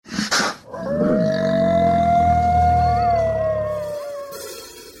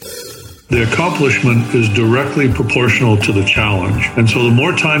The accomplishment is directly proportional to the challenge. And so the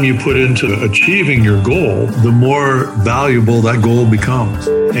more time you put into achieving your goal, the more valuable that goal becomes.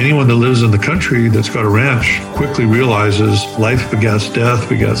 Anyone that lives in the country that's got a ranch quickly realizes life begets death,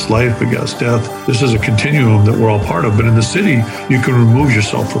 begets life, begets death. This is a continuum that we're all part of. But in the city, you can remove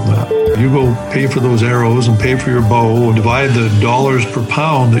yourself from that. You go pay for those arrows and pay for your bow and divide the dollars per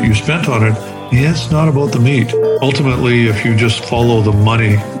pound that you spent on it. It's not about the meat. Ultimately, if you just follow the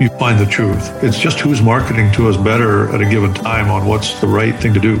money, you find the truth. It's just who's marketing to us better at a given time on what's the right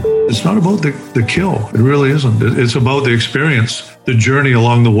thing to do. It's not about the kill. It really isn't. It's about the experience, the journey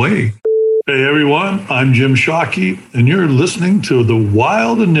along the way. Hey everyone, I'm Jim Shockey, and you're listening to The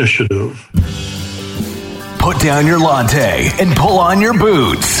Wild Initiative. Put down your latte and pull on your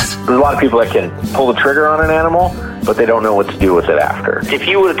boots. There's a lot of people that can pull the trigger on an animal, but they don't know what to do with it after. If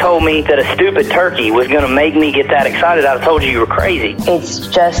you would have told me that a stupid turkey was going to make me get that excited, I'd have told you were crazy. It's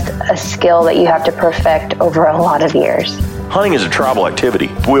just a skill that you have to perfect over a lot of years. Hunting is a tribal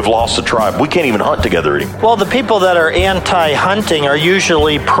activity. We've lost the tribe. We can't even hunt together anymore. Well, the people that are anti-hunting are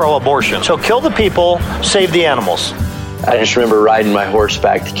usually pro-abortion. So kill the people, save the animals. I just remember riding my horse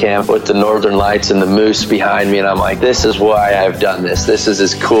back to camp with the northern lights and the moose behind me, and I'm like, this is why I've done this. This is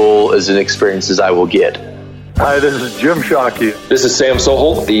as cool as an experience as I will get. Hi, this is Jim Shockey. This is Sam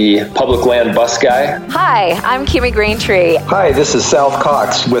Sohol, the public land bus guy. Hi, I'm Kimmy Greentree. Hi, this is South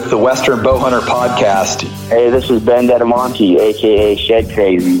Cox with the Western Bowhunter Podcast. Hey, this is Ben Dedamonte, a.k.a. Shed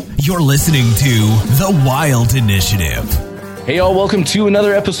Crazy. You're listening to The Wild Initiative. Hey y'all, welcome to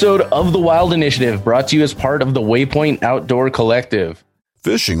another episode of The Wild Initiative, brought to you as part of the Waypoint Outdoor Collective.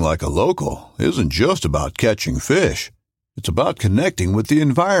 Fishing like a local isn't just about catching fish. It's about connecting with the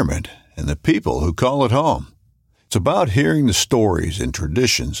environment and the people who call it home. It's about hearing the stories and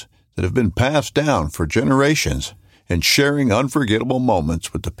traditions that have been passed down for generations and sharing unforgettable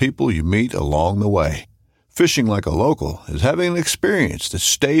moments with the people you meet along the way. Fishing like a local is having an experience that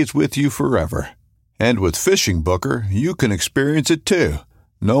stays with you forever. And with Fishing Booker, you can experience it too,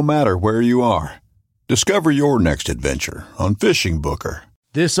 no matter where you are. Discover your next adventure on Fishing Booker.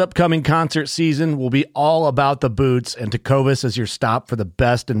 This upcoming concert season will be all about the boots, and Tecovas is your stop for the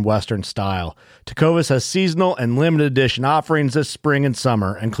best in Western style. Tecovas has seasonal and limited edition offerings this spring and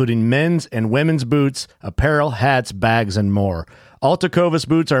summer, including men's and women's boots, apparel, hats, bags, and more. All Tecovas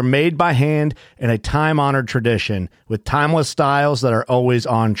boots are made by hand in a time-honored tradition with timeless styles that are always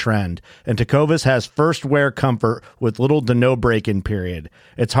on trend. And Tecovas has first wear comfort with little to no break-in period.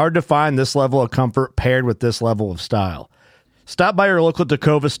 It's hard to find this level of comfort paired with this level of style. Stop by your local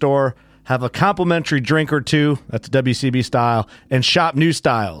Tecovas store, have a complimentary drink or two, that's WCB style, and shop new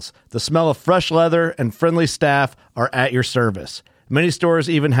styles. The smell of fresh leather and friendly staff are at your service. Many stores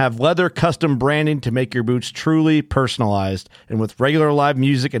even have leather custom branding to make your boots truly personalized. And with regular live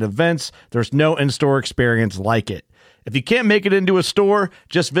music and events, there's no in-store experience like it. If you can't make it into a store,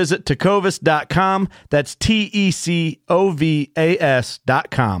 just visit tecovas.com. That's TECOVAS.com.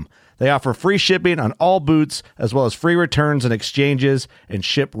 They offer free shipping on all boots, as well as free returns and exchanges, and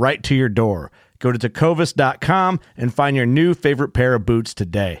ship right to your door. Go to tecovas.com and find your new favorite pair of boots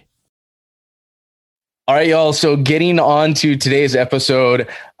today. All right, y'all. So getting on to today's episode,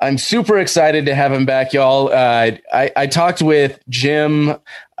 I'm super excited to have him back, y'all. I talked with Jim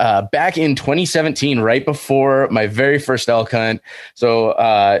back in 2017, right before my very first elk hunt.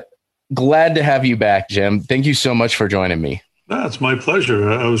 So glad to have you back, Jim. Thank you so much for joining me. That's my pleasure.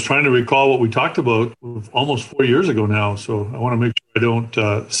 I was trying to recall what we talked about almost 4 years ago now, so I want to make sure I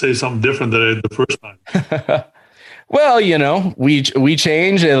don't say something different than I did the first time. Well, you know, we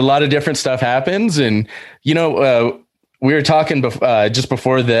change and a lot of different stuff happens. And, you know, we were talking just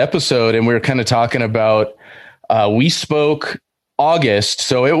before the episode, and we were kind of talking about we spoke August.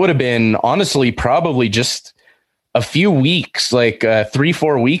 So it would have been honestly probably just a few weeks, like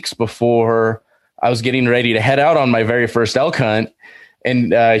 3-4 weeks before I was getting ready to head out on my very first elk hunt.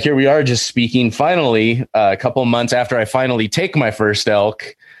 And here we are just speaking finally a couple of months after I finally take my first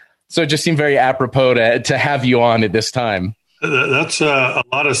elk. So it just seemed very apropos to have you on at this time. That's a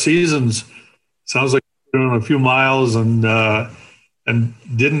lot of seasons. Sounds like you're doing a few miles and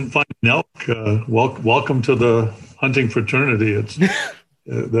didn't find an elk. Welcome to the hunting fraternity. It's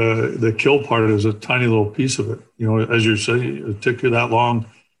the kill part is a tiny little piece of it. You know, as you say, it took you that long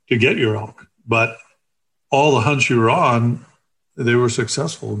to get your elk, but all the hunts you were on, they were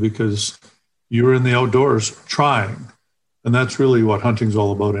successful because you were in the outdoors trying. And that's really what hunting's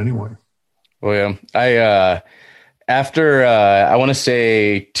all about anyway. Well, yeah. I want to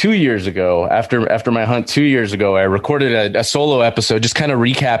say 2 years ago, after my hunt 2 years ago, I recorded a solo episode, just kind of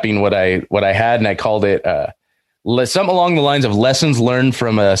recapping what I had. And I called it something along the lines of lessons learned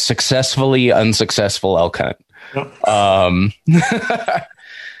from a successfully unsuccessful elk hunt. Yep.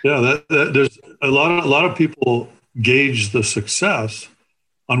 Yeah, there's a lot of people gauge the success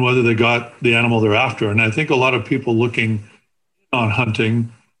on whether they got the animal they're after, and I think a lot of people looking on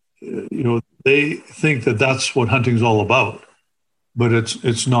hunting, they think that that's what hunting's all about, but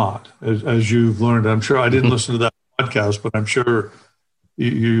it's not. As you've learned, I'm sure I didn't listen to that podcast, but I'm sure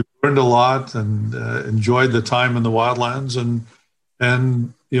you learned a lot and enjoyed the time in the wildlands,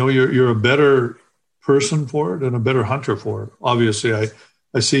 and you're a better person for it and a better hunter for it. Obviously,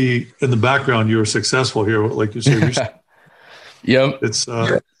 I see in the background you were successful here, like you say. Yep. It's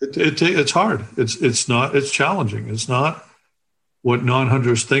hard. It's challenging. It's not what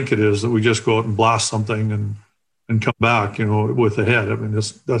non-hunters think it is, that we just go out and blast something and come back, with a head. I mean,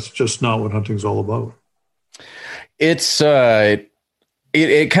 that's just not what hunting's all about. It's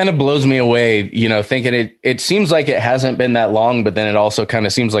it kind of blows me away, thinking it seems like it hasn't been that long, but then it also kind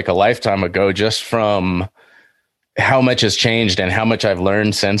of seems like a lifetime ago, just from how much has changed and how much I've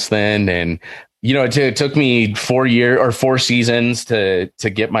learned since then. And, it took me 4 seasons to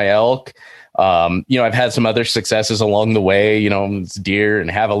get my elk. I've had some other successes along the way, deer and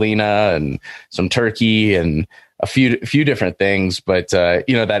javelina and some turkey and a few different things. But,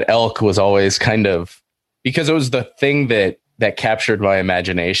 that elk was always kind of, because it was the thing that captured my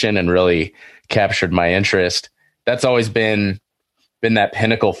imagination and really captured my interest. That's always been that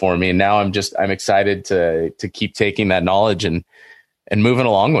pinnacle for me. And now I'm excited to keep taking that knowledge and moving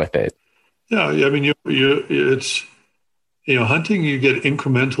along with it. Yeah. I mean, it's, hunting, you get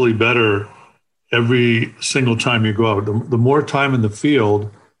incrementally better every single time you go out. The more time in the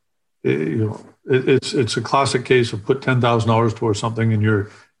field, it's a classic case of put $10,000 towards something and you're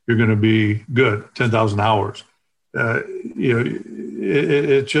going to be good. 10,000 hours.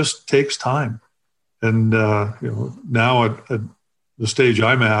 It just takes time. And, now at the stage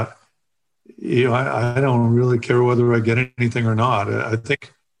I'm at, I don't really care whether I get anything or not. I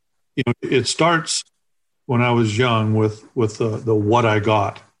think, it starts when I was young with the what I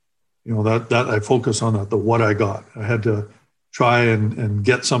got, that I focus on that, the what I got. I had to try and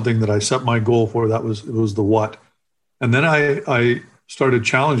get something that I set my goal for. It was the what. And then I started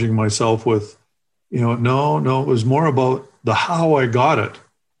challenging myself with, no, it was more about the how I got it.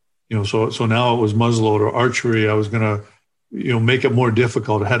 So now it was muzzleloader or archery. I was going to, make it more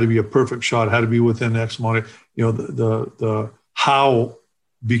difficult. It had to be a perfect shot. It had to be within X amount of, the how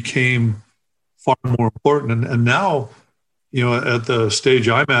became far more important. And now, at the stage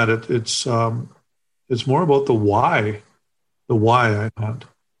I'm at, it's more about the why I hunt.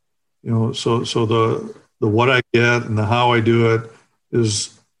 So the what I get and the how I do it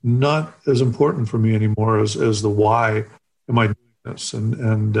is not as important for me anymore as the why am I doing this.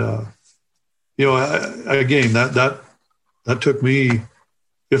 And again, that took me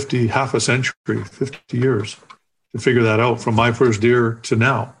half a century, 50 years to figure that out, from my first deer to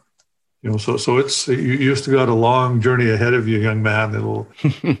now. So it's, you still got a long journey ahead of you, young man. It'll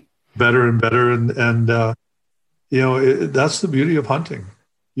better and better. And that's the beauty of hunting.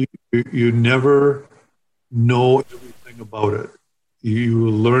 You never know everything about it. You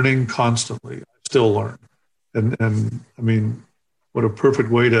learning constantly. I still learn. And I mean, what a perfect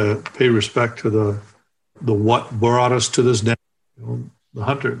way to pay respect to the what brought us to this day. The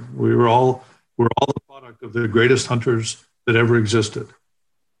hunter. We're all the product of the greatest hunters that ever existed.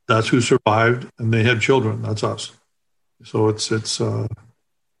 That's who survived, and they had children. That's us. So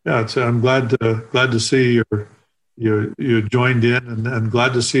I'm glad to see you joined in, and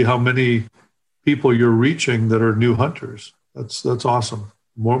glad to see how many people you're reaching that are new hunters. That's awesome.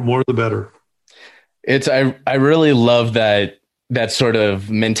 More the better. I really love that sort of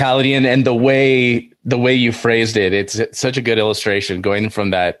mentality and the way you phrased it. It's such a good illustration, going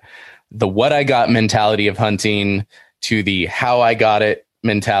from the what I got mentality of hunting to the how I got it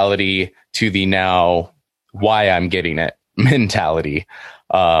mentality to the now why I'm getting it mentality.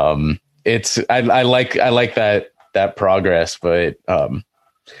 I like that progress, but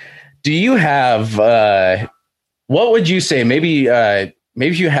do you have what would you say, maybe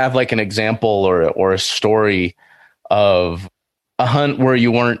if you have like an example or a story of a hunt where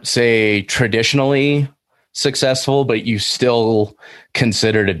you weren't, say, traditionally successful, but you still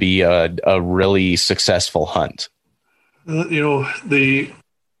consider to be a really successful hunt? The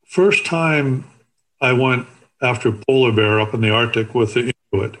first time I went after polar bear up in the Arctic with the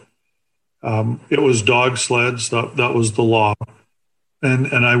Inuit, it was dog sleds. That was the law.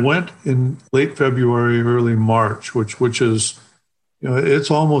 And I went in late February, early March, which is, it's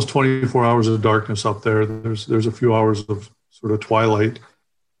almost 24 hours of darkness up there. There's a few hours of sort of twilight.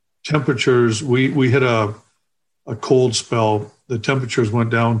 Temperatures, we hit a a cold spell. The temperatures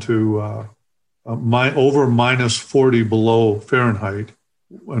went down to over minus 40 below Fahrenheit,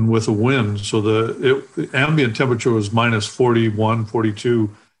 and with a wind. So the ambient temperature was minus 41, 42.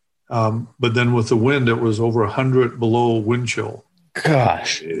 But then with the wind, it was over 100 below wind chill.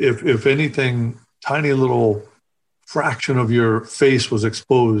 Gosh. If anything, tiny little fraction of your face was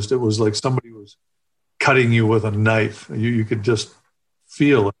exposed, it was like somebody was cutting you with a knife. You could just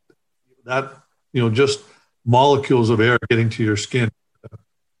feel it. That, just molecules of air getting to your skin,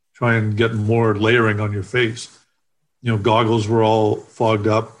 try and get more layering on your face. Goggles were all fogged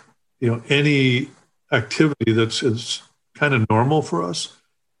up. Any activity it's kind of normal for us.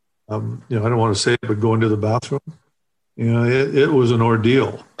 I don't want to say it, but going to the bathroom, it was an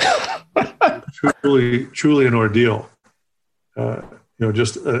ordeal. truly an ordeal.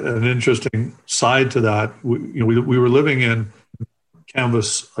 Just an interesting side to that. We were living in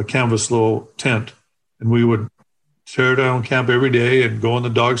a canvas low tent, and we would tear down camp every day and go on the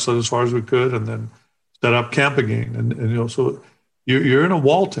dog sled as far as we could, and then set up camp again. And so you're in a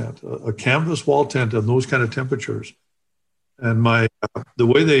wall tent, a canvas wall tent of those kind of temperatures. And the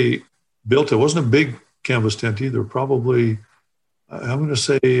way they built it wasn't a big canvas tent either. Probably, I'm going to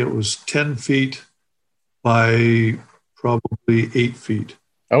say it was 10 feet by probably 8 feet.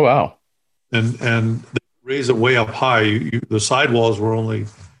 Oh, wow. And they raised it way up high. The side walls were only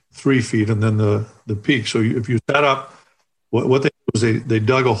 3 feet, and then the peak. So if you sat up, what they did was they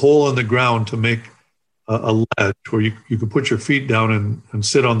dug a hole in the ground to make a ledge where you could put your feet down and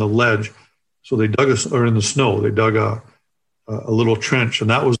sit on the ledge. So they dug or in the snow, they dug a little trench, and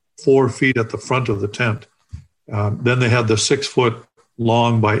that was 4 feet at the front of the tent. Then they had the 6 foot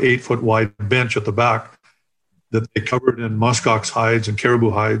long by 8 foot wide bench at the back that they covered in muskox hides and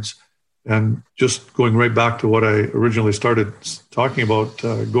caribou hides. And just going right back to what I originally started talking about,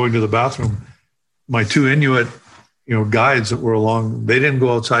 going to the bathroom, my 2 Inuit, guides that were along, they didn't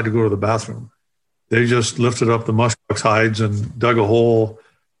go outside to go to the bathroom. They just lifted up the muskox hides and dug a hole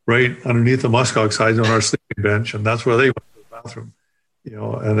right underneath the muskox hides on our sleeping bench, and that's where they went to the bathroom.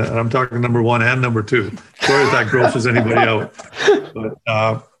 And I'm talking number 1 and number 2. Sorry if that grosses anybody out,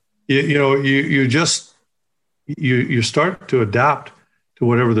 but you start to adapt to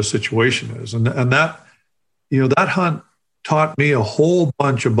whatever the situation is, and that that hunt taught me a whole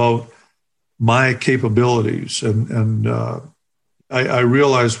bunch about my capabilities, and I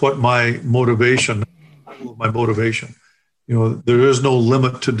realized what my motivation. There is no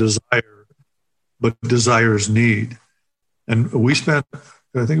limit to desire, but desires need. And we spent,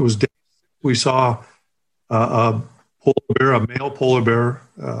 I think it was days, we saw a polar bear, a male polar bear,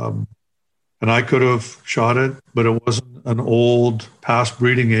 and I could have shot it, but it wasn't an old, past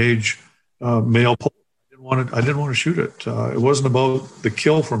breeding age male polar. I didn't want to shoot it. It wasn't about the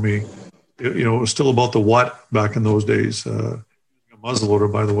kill for me. It was still about the what back in those days. A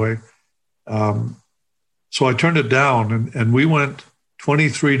muzzleloader, by the way. So I turned it down, and we went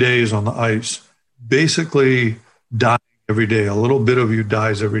 23 days on the ice, basically dying every day. A little bit of you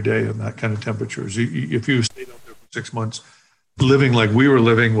dies every day in that kind of temperatures. If you stayed out there for 6 months, living like we were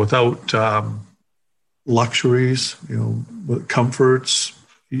living without luxuries, comforts,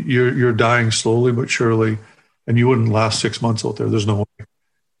 you're dying slowly but surely, and you wouldn't last 6 months out there. There's no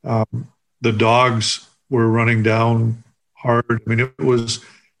way. The dogs were running down hard. I mean, it was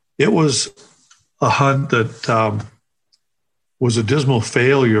a hunt that was a dismal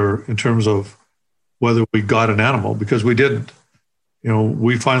failure in terms of whether we got an animal, because we didn't.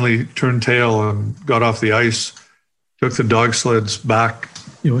 We finally turned tail and got off the ice, took the dog sleds back,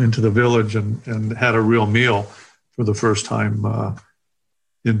 into the village and had a real meal for the first time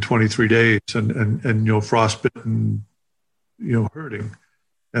in 23 days, and frostbitten, hurting.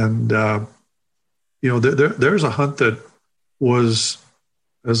 And, there's a hunt that was,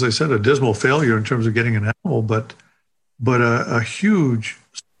 as I said, a dismal failure in terms of getting an animal, but a huge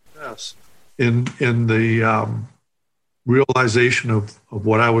success in the realization of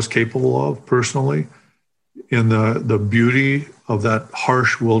what I was capable of personally, in the beauty of that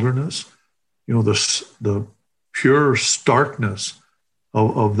harsh wilderness, the pure starkness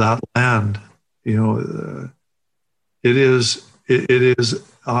of that land. It is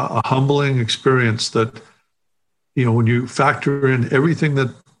a humbling experience that, when you factor in everything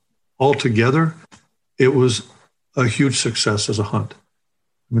that all together, it was a huge success as a hunt.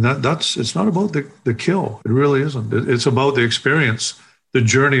 I mean, it's not about the kill. It really isn't. It's about the experience, the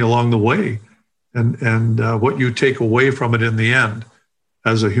journey along the way, and what you take away from it in the end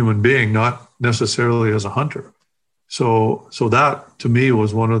as a human being, not necessarily as a hunter. So that to me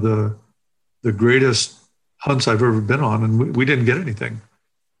was one of the greatest hunts I've ever been on, and we didn't get anything,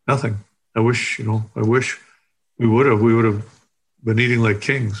 nothing. I wish We would have been eating like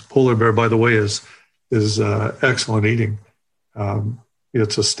kings. Polar bear, by the way, is excellent eating.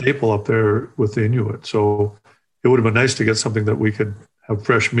 It's a staple up there with the Inuit. So it would have been nice to get something that we could have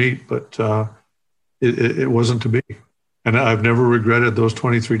fresh meat, but it wasn't to be. And I've never regretted those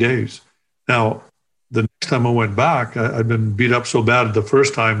 23 days. Now, the next time I went back, I'd been beat up so bad the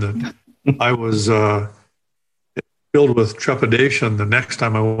first time that I was filled with trepidation the next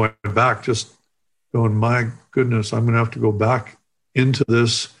time I went back, just going, my goodness, I'm going to have to go back into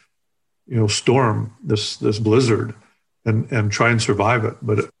this, storm, this blizzard, and try and survive it.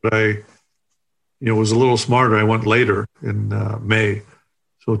 But I, was a little smarter. I went later in May,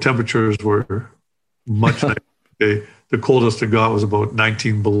 so temperatures were much nicer. The coldest it got was about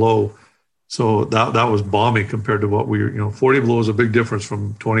 19 below. So that was balmy compared to what 40 below is a big difference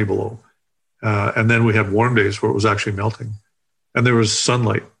from 20 below. And then we had warm days where it was actually melting, and there was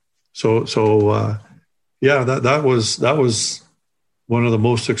sunlight. So that was one of the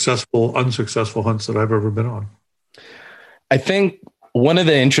most unsuccessful hunts that I've ever been on. I think one of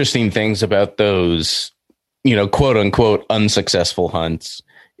the interesting things about those, quote unquote, unsuccessful hunts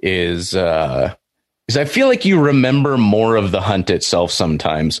is I feel like you remember more of the hunt itself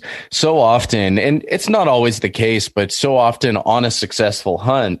sometimes. So often, and it's not always the case, but so often on a successful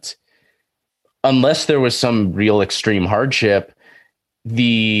hunt, unless there was some real extreme hardship,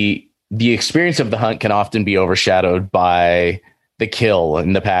 the experience of the hunt can often be overshadowed by the kill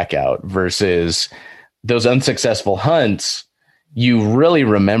and the pack out, versus those unsuccessful hunts. You really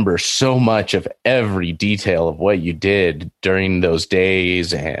remember so much of every detail of what you did during those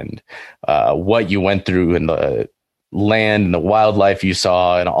days and what you went through in the land and the wildlife you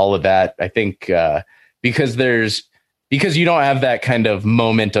saw and all of that. I think because you don't have that kind of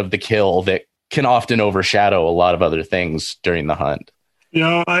moment of the kill that can often overshadow a lot of other things during the hunt.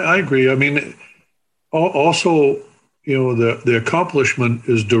 Yeah, I agree. I mean, also, the accomplishment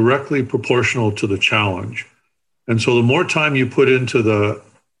is directly proportional to the challenge. And so the more time you put into to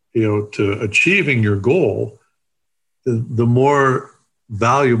achieving your goal, the more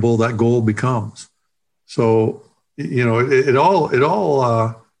valuable that goal becomes. So, it all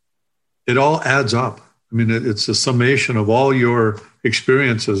adds up. I mean, it's a summation of all your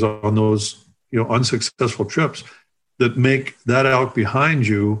experiences on those, unsuccessful trips that make that out behind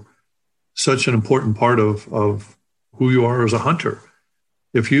you such an important part of who you are as a hunter.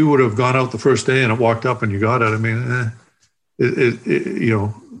 If you would have gone out the first day and it walked up and you got it, I mean,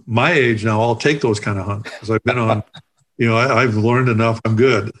 my age now, I'll take those kind of hunts because I've been on, I've learned enough. I'm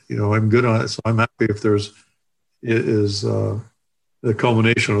good. I'm good on it. So I'm happy if the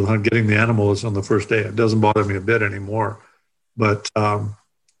culmination of the hunt, getting the animal is on the first day. It doesn't bother me a bit anymore. But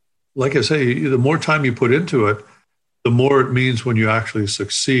like I say, the more time you put into it, the more it means when you actually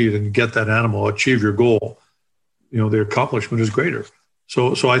succeed and get that animal, achieve your goal, the accomplishment is greater.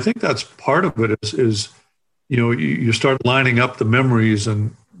 So I think that's part of it is you start lining up the memories,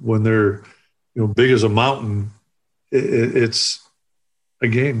 and when they're, big as a mountain, it's,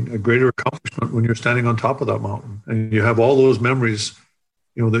 again, a greater accomplishment when you're standing on top of that mountain and you have all those memories,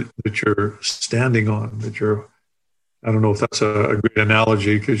 that you're standing on, I don't know if that's a great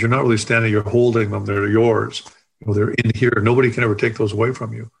analogy, because you're not really standing, you're holding them, they're yours, they're in here. Nobody can ever take those away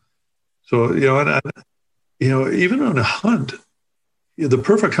from you. So, even on a hunt, the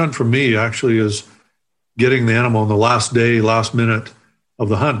perfect hunt for me actually is getting the animal on the last minute of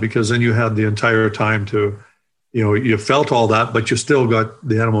the hunt, because then you had the entire time to, you felt all that, but you still got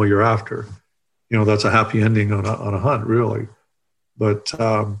the animal you're after. That's a happy ending on a hunt, really. But,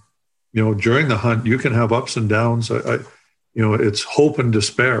 during the hunt, you can have ups and downs. It's hope and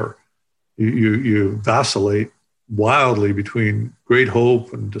despair. You vacillate wildly between great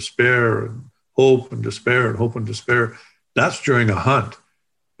hope and despair, and hope and despair and hope and despair. That's during a hunt.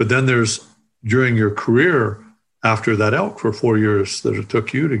 But then there's during your career after that elk for 4 years that it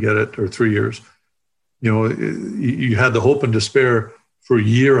took you to get it, or 3 years. You had the hope and despair for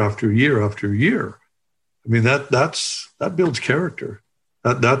year after year after year. I mean, that builds character.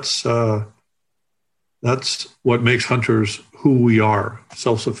 That's what makes hunters who we are,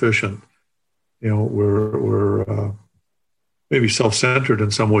 self-sufficient. We're maybe self-centered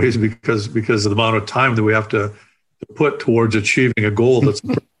in some ways because of the amount of time that we have to put towards achieving a goal that's a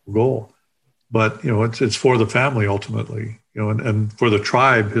personal goal. But, it's for the family ultimately, and for the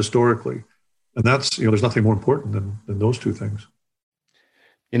tribe historically. And that's, there's nothing more important than those two things.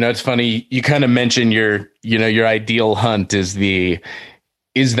 It's funny. You kind of mentioned your ideal hunt is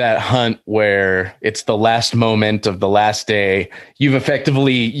that hunt where it's the last moment of the last day. You've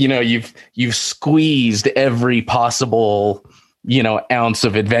effectively, you've squeezed every possible, ounce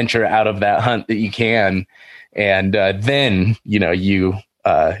of adventure out of that hunt that you can. And then,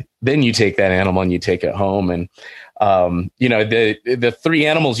 then you take that animal and you take it home. And, the three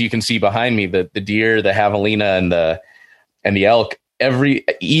animals you can see behind me, the deer, the javelina, and the elk,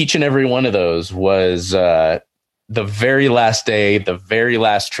 each and every one of those was the very last day, the very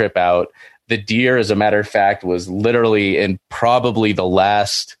last trip out. The deer, as a matter of fact, was literally in probably the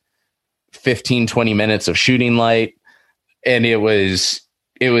last 15, 20 minutes of shooting light. And it was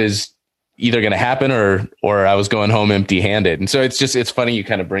either going to happen or I was going home empty handed. And so it's funny you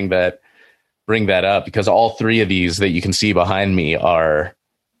kind of bring that up, because all three of these that you can see behind me were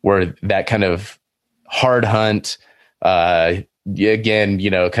that kind of hard hunt. Again,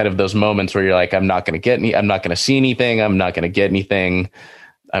 kind of those moments where you're like, I'm not going to see anything. I'm not going to get anything.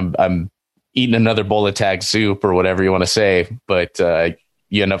 I'm eating another bowl of tag soup or whatever you want to say. But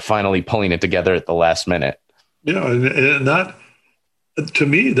you end up finally pulling it together at the last minute. And that, to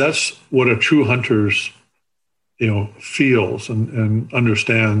me, that's what a true hunter's, feels and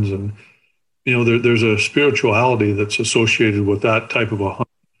understands. And, there's a spirituality that's associated with that type of a hunt.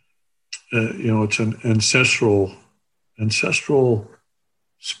 It's an ancestral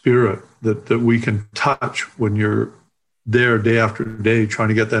spirit that we can touch when you're there day after day trying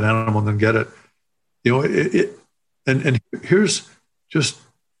to get that animal and then get it. And here's just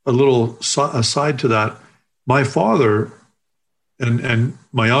a little aside to that. My father and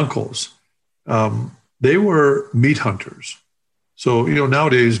my uncles, they were meat hunters. So,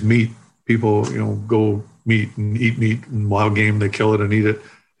 nowadays people, go meat and eat meat and wild game, they kill it and eat it.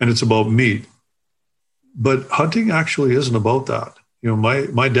 And it's about meat. But hunting actually isn't about that.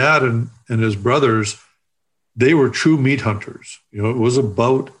 My dad and his brothers, they were true meat hunters. It was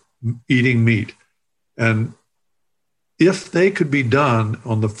about eating meat. And if they could be done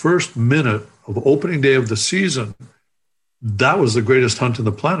on the first minute of opening day of the season, that was the greatest hunt in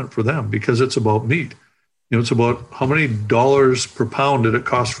the planet for them, because it's about meat. It's about how many dollars per pound did it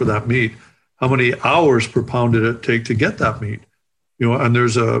cost for that meat? How many hours per pound did it take to get that meat? And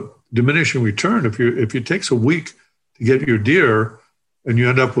there's a diminishing return. If it takes a week to get your deer and you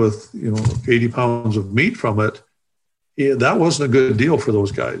end up with, 80 pounds of meat from it, that wasn't a good deal for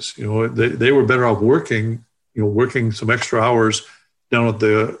those guys. They were better off working some extra hours down at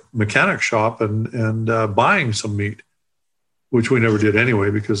the mechanic shop and buying some meat, which we never did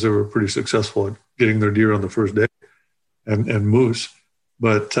anyway, because they were pretty successful at getting their deer on the first day and moose.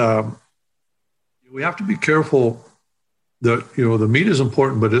 But we have to be careful that, the meat is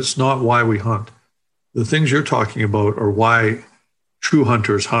important, but it's not why we hunt. The things you're talking about are why true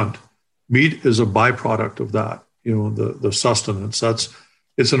hunters hunt. Meat is a byproduct of that, the sustenance.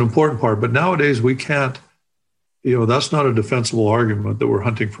 It's an important part. But nowadays we can't, that's not a defensible argument that we're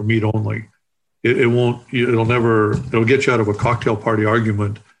hunting for meat only. It'll get you out of a cocktail party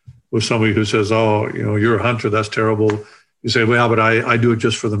argument with somebody who says, oh, you're a hunter, that's terrible. You say, well, but I do it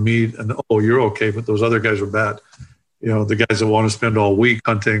just for the meat. And, oh, you're okay, but those other guys are bad. The guys that want to spend all week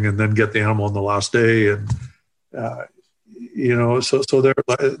hunting and then get the animal on the last day. And, so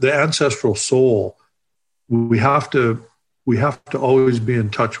the ancestral soul, we have to always be in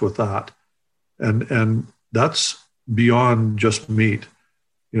touch with that. And that's beyond just meat.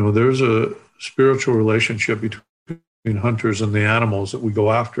 There's a spiritual relationship between hunters and the animals that we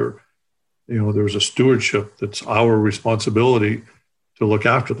go after. There's a stewardship that's our responsibility to look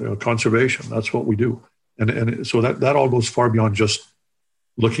after them. Conservation, that's what we do. And so that all goes far beyond just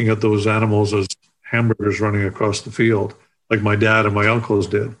looking at those animals as hamburgers running across the field, like my dad and my uncles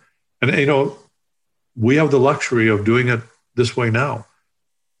did. And, we have the luxury of doing it this way now.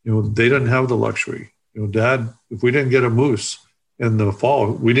 They didn't have the luxury. Dad, if we didn't get a moose in the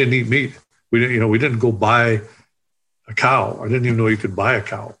fall, we didn't eat meat. We didn't go buy a cow. I didn't even know you could buy a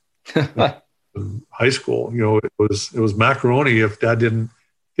cow. In high school, it was macaroni if Dad didn't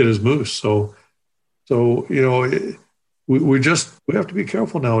get his moose. So we have to be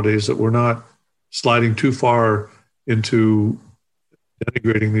careful nowadays that we're not sliding too far into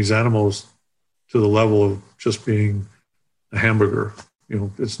denigrating these animals to the level of just being a hamburger.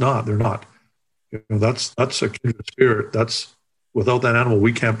 It's not. They're not. That's a kindred spirit. That's, without that animal,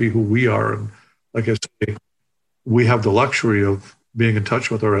 we can't be who we are. And like I say, we have the luxury of being in touch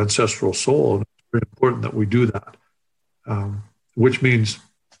with our ancestral soul, and it's very important that we do that. Which means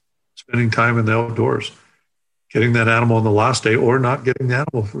spending time in the outdoors, getting that animal on the last day, or not getting the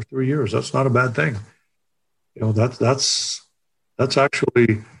animal for 3 years. That's not a bad thing. That's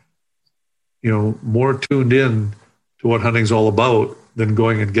actually, more tuned in to what hunting's all about than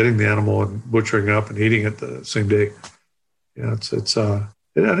going and getting the animal and butchering it up and eating it the same day. And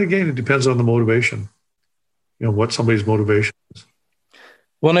again, it depends on the motivation, what somebody's motivation is.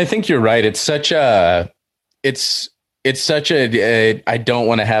 Well, and I think you're right. It's such a it's such I don't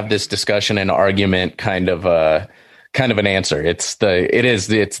want to have this discussion and argument kind of an answer. It's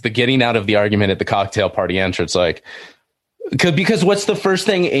the getting out of the argument at the cocktail party answer. It's like, because what's the first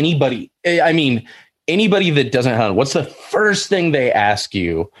thing anybody that doesn't hunt, what's the first thing they ask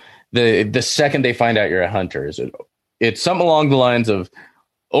you the second they find out you're a hunter? It's something along the lines of,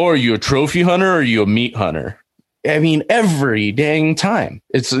 oh, are you a trophy hunter or are you a meat hunter? I mean, every dang time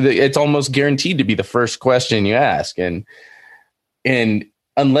it's almost guaranteed to be the first question you ask. And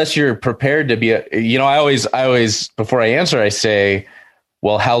unless you're prepared to be I always, before I answer, I say,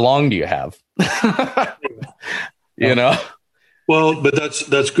 well, how long do you have? Well, but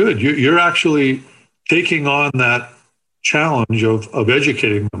that's good. You're actually taking on that challenge of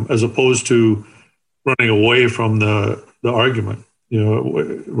educating them, as opposed to running away from the argument,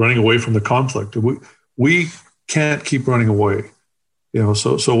 running away from the conflict. We can't keep running away,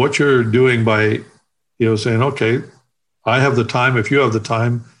 so what you're doing by, saying, okay, I have the time. If you have the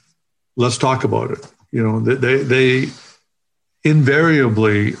time, let's talk about it. They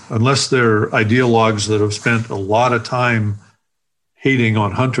invariably, unless they're ideologues that have spent a lot of time hating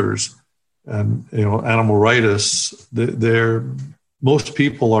on hunters and, animal rightists, most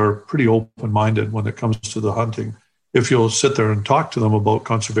people are pretty open-minded when it comes to the hunting. If you'll sit there and talk to them about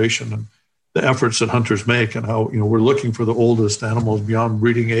conservation and the efforts that hunters make, and how, we're looking for the oldest animals beyond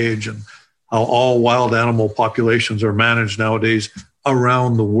breeding age, and how all wild animal populations are managed nowadays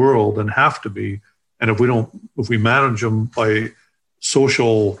around the world and have to be. And if we manage them by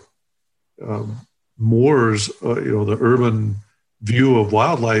social mores, the urban view of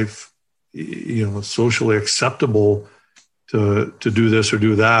wildlife, socially acceptable to do this or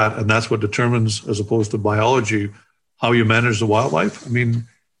do that, and that's what determines, as opposed to biology, how you manage the wildlife. I mean,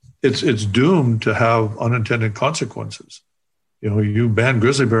 it's doomed to have unintended consequences. You ban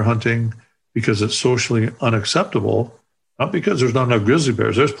grizzly bear hunting because it's socially unacceptable, not because there's not enough grizzly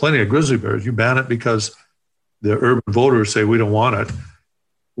bears. There's plenty of grizzly bears. You ban it because the urban voters say we don't want it.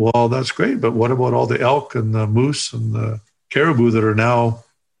 Well, that's great, but what about all the elk and the moose and the caribou that are now,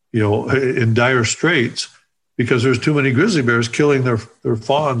 in dire straits because there's too many grizzly bears killing their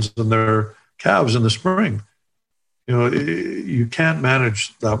fawns and their calves in the spring? You can't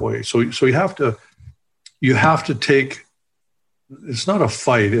manage that way. So you have to take. It's not a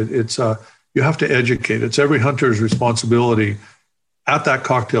fight. You have to educate. It's every hunter's responsibility at that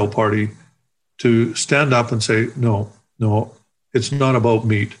cocktail party to stand up and say, no, it's not about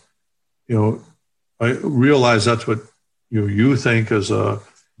meat. I realize that's what you think as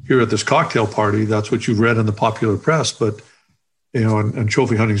here at this cocktail party. That's what you've read in the popular press, but and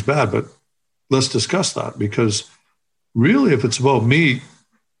trophy hunting's bad. But let's discuss that, because really, if it's about meat,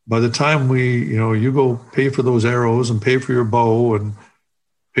 by the time you go pay for those arrows and pay for your bow and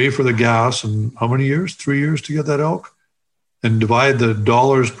pay for the gas, and how many years? 3 years to get that elk, and divide the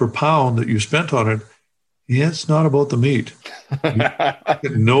dollars per pound that you spent on it. Yeah, it's not about the meat.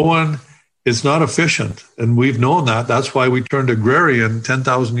 It's not efficient. And we've known that. That's why we turned agrarian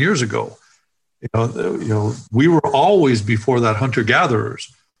 10,000 years ago. We were always before that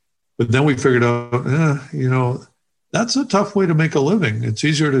hunter-gatherers, but then we figured out, that's a tough way to make a living. It's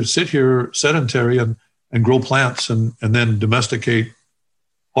easier to sit here sedentary and grow plants and then domesticate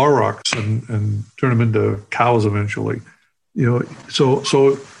aurochs and turn them into cows eventually.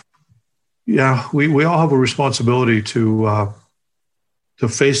 So yeah, we all have a responsibility to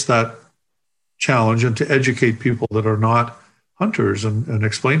face that challenge and to educate people that are not hunters and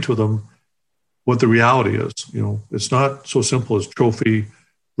explain to them what the reality is. It's not so simple as trophy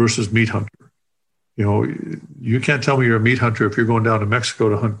versus meat hunter. You can't tell me you're a meat hunter if you're going down to Mexico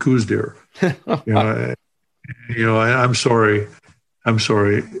to hunt Coues deer. I'm sorry.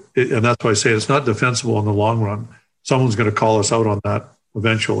 And that's why I say it's not defensible in the long run. Someone's going to call us out on that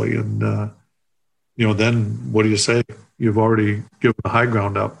eventually. And, then what do you say? You've already given the high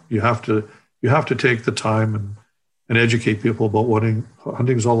ground up. You have to take the time and educate people about what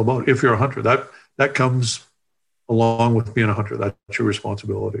hunting is all about. If you're a hunter, that comes along with being a hunter. That's your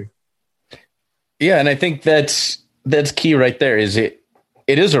responsibility. Yeah. And I think that's key right there. Is it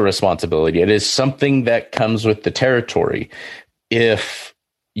is a responsibility. It is something that comes with the territory. If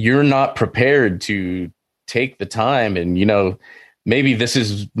you're not prepared to take the time, and, maybe this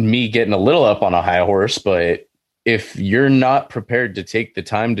is me getting a little up on a high horse, but if you're not prepared to take the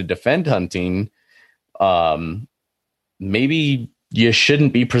time to defend hunting, maybe you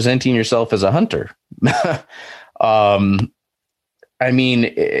shouldn't be presenting yourself as a hunter. I mean,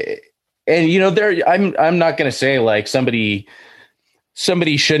 and I'm not going to say like somebody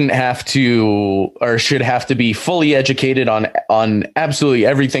somebody shouldn't have to, or should have to be fully educated on absolutely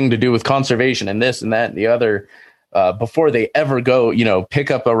everything to do with conservation and this and that and the other before they ever go,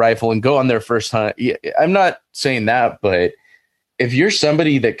 pick up a rifle and go on their first hunt. I'm not saying that, but if you're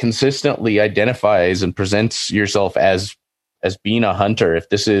somebody that consistently identifies and presents yourself as being a hunter, if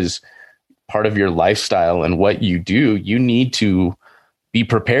this is part of your lifestyle and what you do, you need to be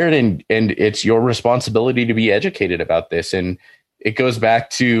prepared, and it's your responsibility to be educated about this. And it goes back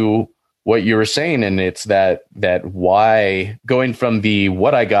to what you were saying, and it's that why, going from the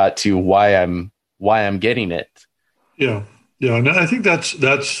what I got to why I'm getting it. Yeah, and I think that's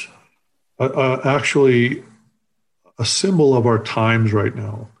actually a symbol of our times right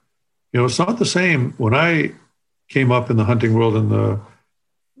now. It's not the same when I came up in the hunting world in the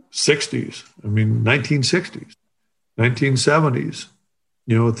 60s. 1960s, 1970s.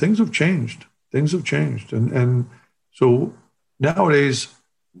 Things have changed. And so nowadays,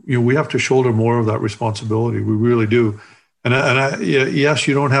 we have to shoulder more of that responsibility. We really do. And yes,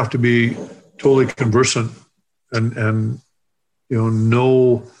 you don't have to be totally conversant and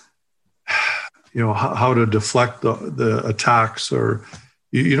know how to deflect the attacks, or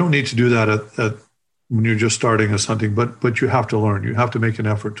you don't need to do that at when you're just starting as hunting, but you have to learn. You have to make an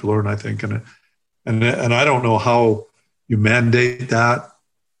effort to learn, I think. And I don't know how you mandate that,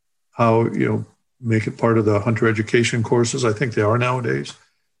 how make it part of the hunter education courses. I think they are nowadays.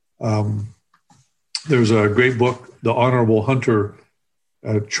 There's a great book, The Honorable Hunter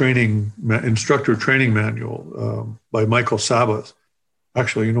Instructor Training Manual by Michael Sabbath.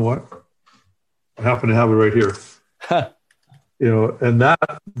 Actually, you know what? I happen to have it right here. And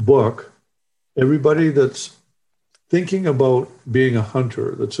that book, everybody that's thinking about being a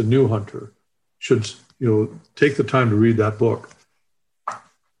hunter, that's a new hunter, should take the time to read that book.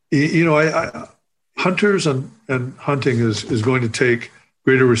 Hunters and hunting is going to take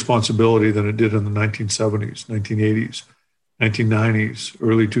greater responsibility than it did in the 1970s, 1980s, 1990s,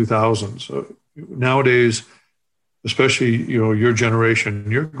 early 2000s. So nowadays, especially your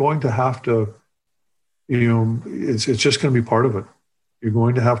generation, you're going to have to, it's just going to be part of it. You're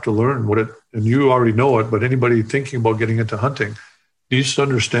going to have to learn what it, and you already know it, but anybody thinking about getting into hunting needs to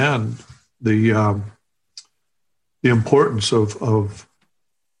understand the importance of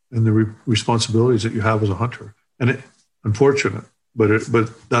and the responsibilities that you have as a hunter. And unfortunate,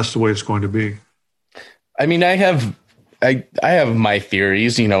 but that's the way it's going to be. I have my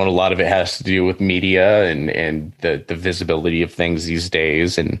theories, and a lot of it has to do with media and the visibility of things these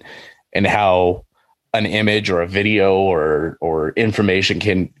days, and how an image or a video or information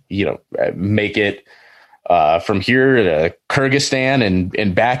can, make it from here to Kyrgyzstan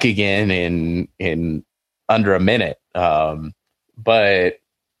and back again in under a minute. But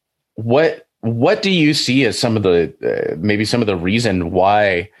what do you see as some of the maybe some of the reason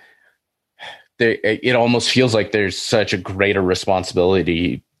why it almost feels like there's such a greater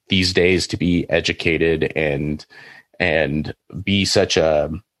responsibility these days to be educated and be such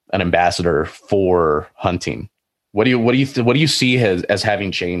an ambassador for hunting? What do you see as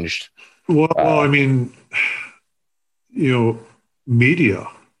having changed? Well, media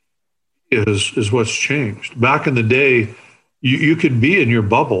is what's changed. Back in the day, you could be in your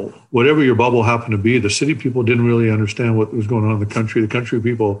bubble, whatever your bubble happened to be. The city people didn't really understand what was going on in the country. The country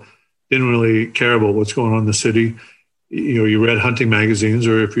people didn't really care about what's going on in the city. You read hunting magazines,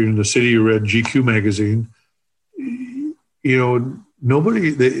 or if you're in the city, you read GQ magazine.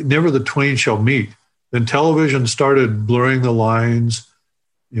 Never the twain shall meet. Then television started blurring the lines.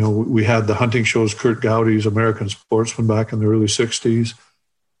 We had the hunting shows, Kurt Gowdy's American Sportsman back in the early 60s.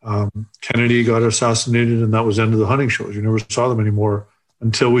 Kennedy got assassinated, and that was the end of the hunting shows. You never saw them anymore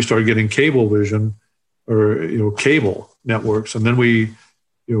until we started getting cable vision, or cable networks, and then we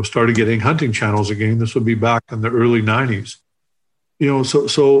started getting hunting channels again. This would be back in the early 90s.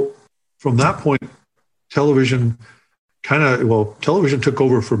 So from that point, television took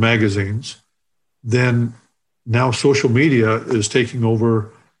over for magazines. Then now social media is taking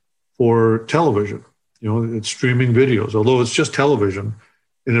over for television. It's streaming videos, although it's just television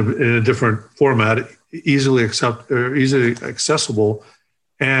in a different format, easily accessible.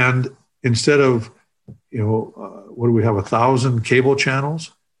 And instead of, what do we have, 1,000 cable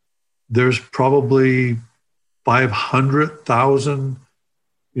channels? There's probably 500,000,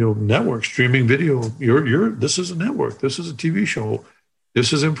 networks streaming video. This is a network. This is a TV show.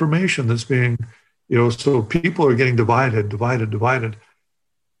 This is information that's being, so people are getting divided,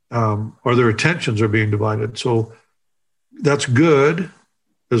 or their attentions are being divided. So that's good,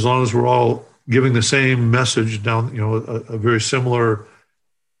 as long as we're all giving the same message down, a very similar,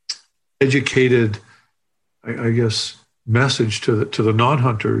 educated, I guess, message to the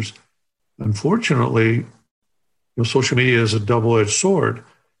non-hunters. Unfortunately, social media is a double-edged sword.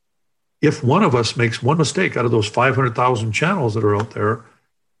 If one of us makes one mistake out of those 500,000 channels that are out there,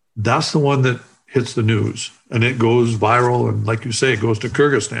 that's the one that hits the news, and it goes viral. And like you say, it goes to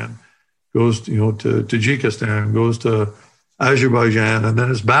Kyrgyzstan, goes to Tajikistan, goes to Azerbaijan, and then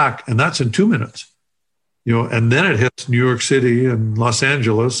it's back, and that's in 2 minutes. And then it hits New York City and Los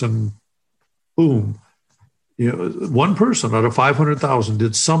Angeles, and boom. One person out of 500,000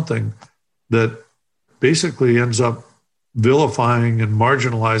 did something that basically ends up vilifying and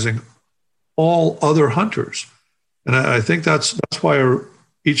marginalizing all other hunters. And I think that's why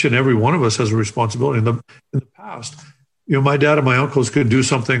each and every one of us has a responsibility. In the past, my dad and my uncles could do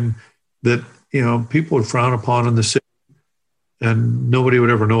something that, people would frown upon in the city, and nobody would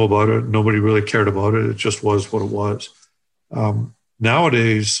ever know about it. Nobody really cared about it. It just was what it was.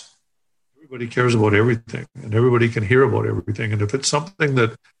 Nowadays, everybody cares about everything, and everybody can hear about everything. And if it's something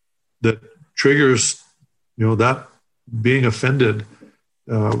that triggers, that being offended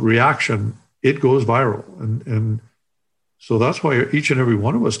reaction, it goes viral. And so that's why each and every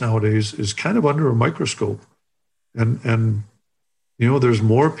one of us nowadays is kind of under a microscope. And there's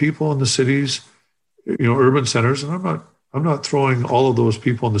more people in the cities, urban centers, and I'm not throwing all of those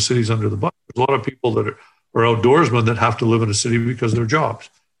people in the cities under the bus. There's a lot of people that are outdoorsmen that have to live in a city because of their jobs.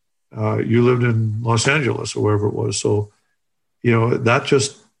 You lived in Los Angeles or wherever it was. So, that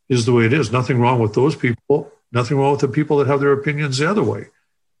just is the way it is. Nothing wrong with those people. Nothing wrong with the people that have their opinions the other way.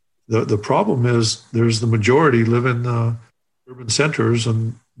 The problem is there's the majority live in urban centers,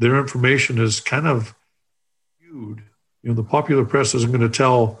 and their information is kind of skewed. The popular press isn't going to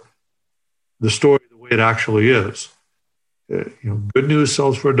tell the story the way it actually is. Good news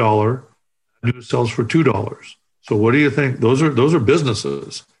sells for $1. Bad news sells for $2. So what do you think? Those are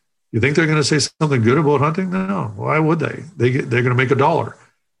businesses. You think they're going to say something good about hunting? No. Why would they? They're going to make $1.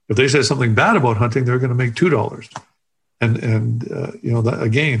 If they say something bad about hunting, they're going to make $2. And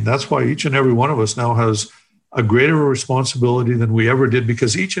again, that's why each and every one of us now has a greater responsibility than we ever did,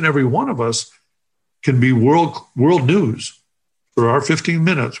 because each and every one of us can be world news. For our 15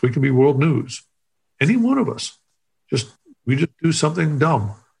 minutes, we can be world news. Any one of us. We just do something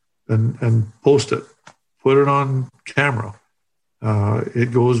dumb and post it, put it on camera.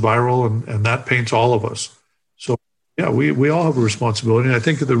 It goes viral, and that paints all of us. So, yeah, we all have a responsibility. And I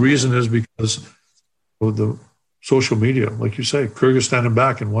think the reason is because of the social media. Like you say, Kyrgyzstan and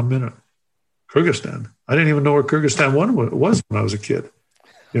back in 1 minute. Kyrgyzstan. I didn't even know where Kyrgyzstan was when I was a kid.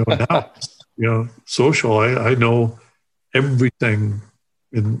 Now, social, I know everything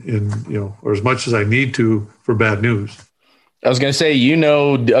in or as much as I need to for bad news. I was going to say,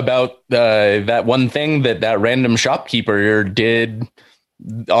 about that one thing that random shopkeeper did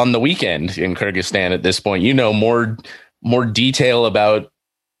on the weekend in Kyrgyzstan at this point. More detail about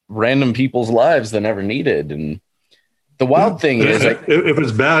random people's lives than ever needed. And the wild thing is, if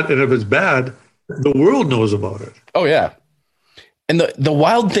it's bad, the world knows about it. Oh, yeah. And the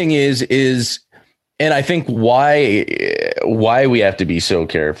wild thing is, and I think why we have to be so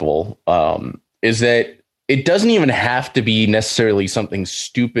careful is that it doesn't even have to be necessarily something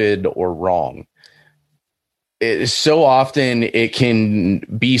stupid or wrong. So often it can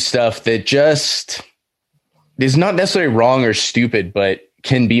be stuff that just is not necessarily wrong or stupid, but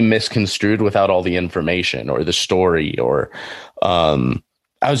can be misconstrued without all the information or the story. Or I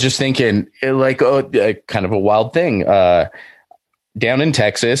was just thinking, kind of a wild thing. Down in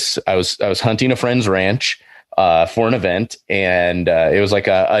Texas, I was hunting a friend's ranch for an event, and it was like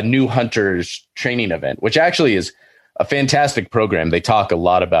a new hunters training event, which actually is a fantastic program. They talk a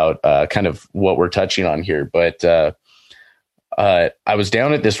lot about kind of what we're touching on here. But I was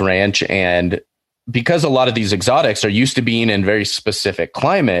down at this ranch, and because a lot of these exotics are used to being in very specific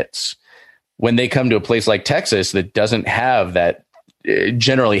climates, when they come to a place like Texas that doesn't have that,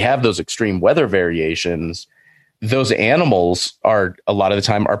 generally have those extreme weather variations, those animals are a lot of the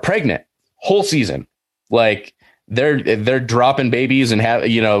time are pregnant whole season. Like they're dropping babies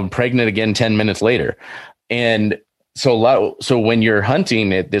and pregnant again 10 minutes later. And so when you're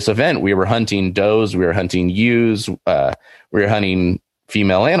hunting at this event, we were hunting does, we were hunting ewes, we were hunting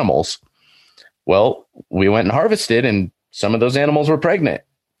female animals. Well, we went and harvested, and some of those animals were pregnant.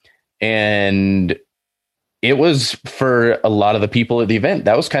 And it was, for a lot of the people at the event,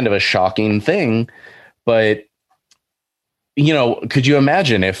 that was kind of a shocking thing. But could you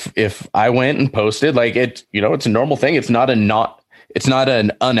imagine if I went and posted, like, it's a normal thing. It's not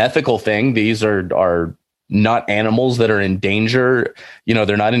an unethical thing. These are not animals that are in danger.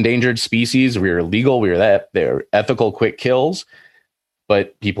 They're not endangered species. They're ethical, quick kills.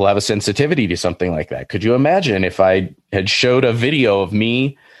 but people have a sensitivity to something like that. Could you imagine if I had showed a video of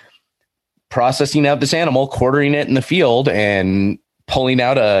me processing out this animal, quartering it in the field, and pulling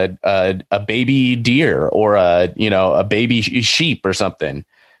out a baby deer or a baby sheep or something?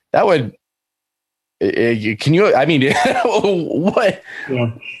 That would, can you, I mean, what?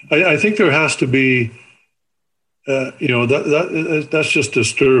 Yeah. I think there has to be, that's just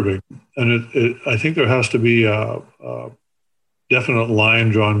disturbing. And I think there has to be a definite line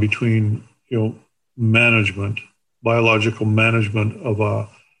drawn between, management, biological management of a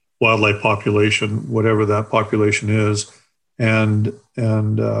wildlife population, whatever that population is, and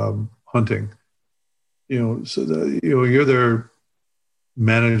hunting. You're there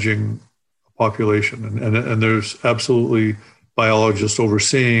managing a population, and there's absolutely biologists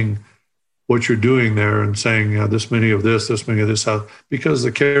overseeing what you're doing there and saying, this many of this many of this, because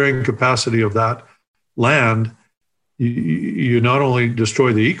the carrying capacity of that land, you not only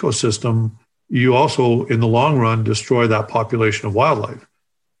destroy the ecosystem, you also, in the long run, destroy that population of wildlife.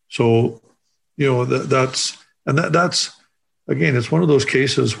 So, that's again, it's one of those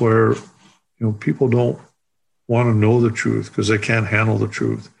cases where, people don't want to know the truth because they can't handle the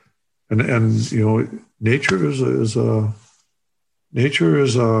truth. And nature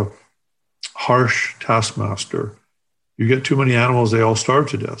is a harsh taskmaster. You get too many animals, they all starve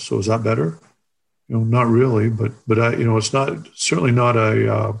to death. So is that better? Not really, but it's certainly not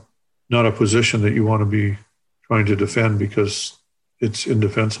a position that you want to be trying to defend, because it's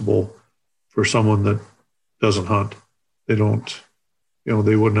indefensible for someone that doesn't hunt. They don't,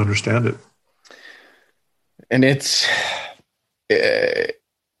 they wouldn't understand it. And it's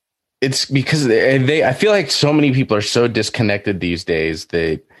because I feel like so many people are so disconnected these days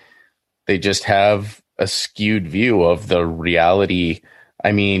that they just have a skewed view of the reality.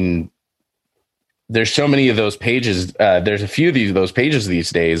 I mean, there's so many of those pages. There's a few of those pages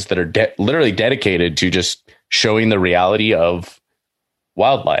these days that are literally dedicated to just showing the reality of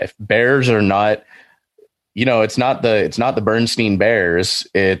wildlife. Bears are not, it's not the Bernstein Bears.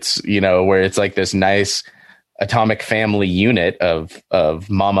 It's, where it's like this nice atomic family unit of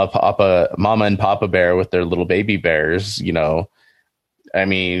mama and papa bear with their little baby bears. I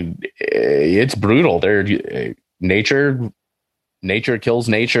mean, it's brutal. Nature kills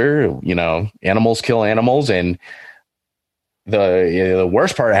nature, animals kill animals. And the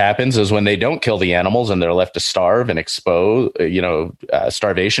worst part happens is when they don't kill the animals and they're left to starve and expose,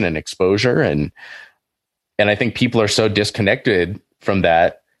 starvation and exposure. And I think people are so disconnected from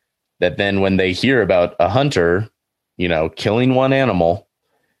that then when they hear about a hunter, killing one animal,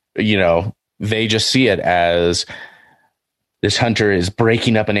 they just see it as this hunter is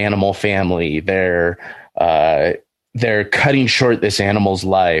breaking up an animal family. They're cutting short this animal's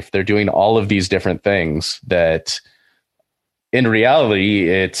life. They're doing all of these different things that in reality,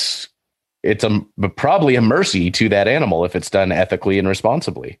 it's probably a mercy to that animal if it's done ethically and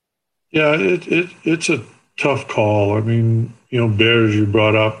responsibly. Yeah, it's a tough call. I mean, bears you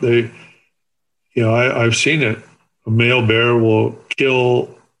brought up, I've seen it. A male bear will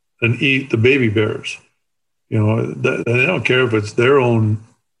kill and eat the baby bears. They don't care if it's their own,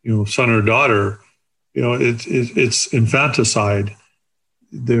 son or daughter. It's infanticide.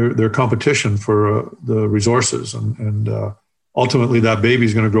 Their competition for the resources, and ultimately that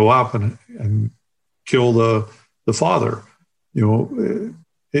baby's going to grow up and kill the father.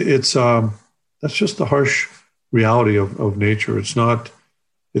 It's that's just the harsh reality of nature. It's not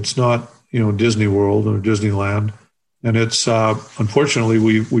Disney World or Disneyland, and it's unfortunately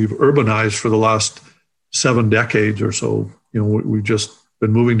we've urbanized for the last 7 decades or so. We've just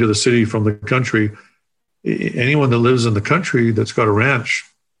been moving to the city from the country. Anyone that lives in the country that's got a ranch,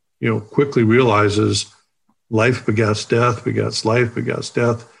 quickly realizes life begets death, begets life, begets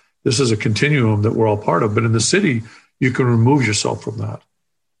death. This is a continuum that we're all part of. But in the city, you can remove yourself from that.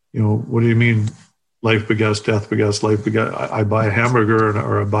 What do you mean life begets death, begets life, begets? I buy a hamburger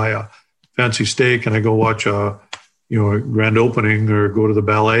or I buy a fancy steak and I go watch a grand opening or go to the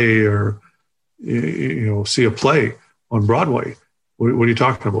ballet or, see a play on Broadway. What are you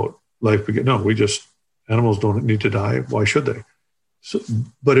talking about? Life begets? No, animals don't need to die. Why should they? So,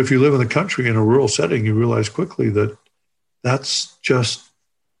 but if you live in the country in a rural setting, you realize quickly that that's just,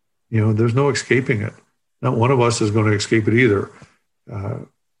 there's no escaping it. Not one of us is going to escape it either.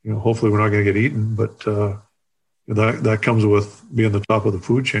 Hopefully we're not going to get eaten, but that comes with being the top of the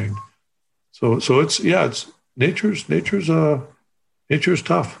food chain. So it's nature's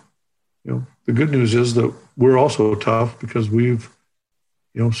tough. The good news is that we're also tough because we've,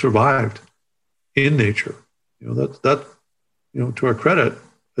 survived in nature. To our credit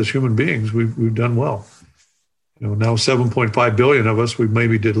as human beings, we've done well. Now 7.5 billion of us, we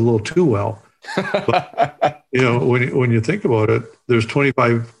maybe did a little too well. But, when you think about it, there's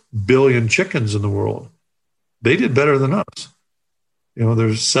 25 billion chickens in the world. They did better than us.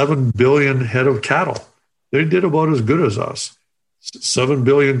 There's 7 billion head of cattle. They did about as good as us. 7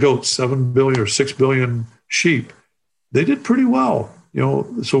 billion goats, 7 billion or 6 billion sheep. They did pretty well.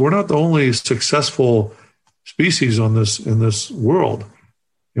 So we're not the only successful species in this world.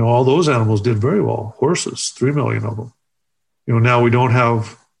 All those animals did very well. Horses, 3 million of them. Now we don't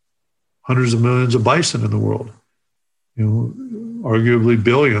have hundreds of millions of bison in the world. Arguably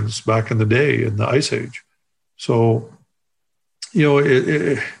billions back in the day in the Ice Age. So,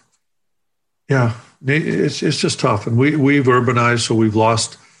 it's just tough. And we've urbanized, so we've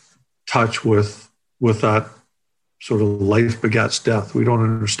lost touch with that sort of life begets death. We don't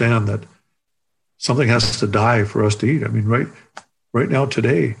understand that something has to die for us to eat. I mean, right now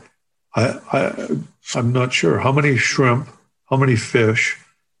today, I'm not sure how many shrimp, how many fish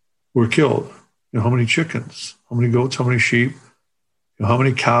were killed, how many chickens, how many goats, how many sheep, how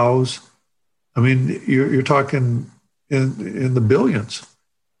many cows. I mean, you're talking in the billions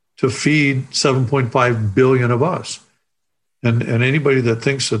to feed 7.5 billion of us. And anybody that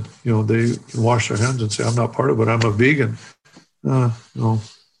thinks that, they can wash their hands and say, I'm not part of it, I'm a vegan.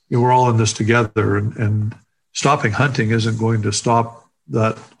 We're all in this together, and stopping hunting isn't going to stop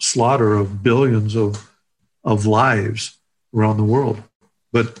that slaughter of billions of lives around the world.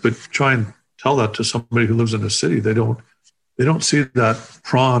 But try and tell that to somebody who lives in a city. They don't see that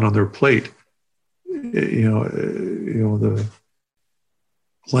prawn on their plate. The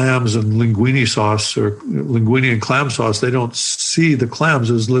clams and linguine sauce, or linguine and clam sauce, they don't see the clams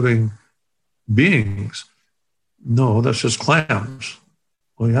as living beings. No, that's just clams.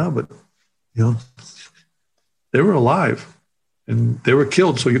 Well, yeah, but they were alive and they were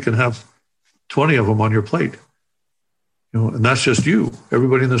killed so you can have 20 of them on your plate. And that's just you.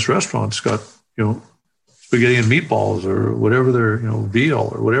 Everybody in this restaurant's got, spaghetti and meatballs or whatever they're, veal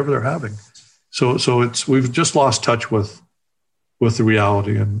or whatever they're having. So we've just lost touch with the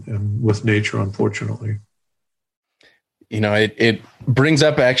reality and with nature, unfortunately. It brings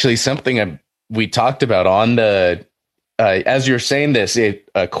up actually something we talked about on the, as you're saying this,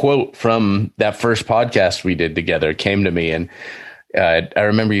 a quote from that first podcast we did together came to me. And I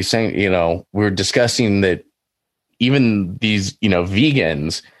remember you saying, we were discussing that even these,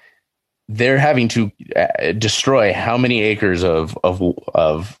 vegans, they're having to destroy how many acres of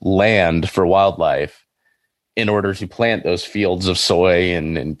land for wildlife in order to plant those fields of soy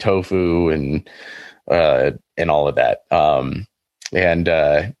and tofu and all of that.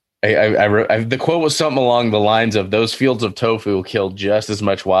 The quote was something along the lines of, those fields of tofu kill just as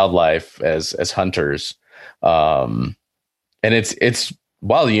much wildlife as hunters. And it's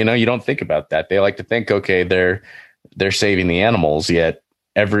you don't think about that. They like to think, okay, they're saving the animals, yet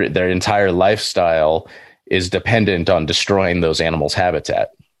their entire lifestyle is dependent on destroying those animals'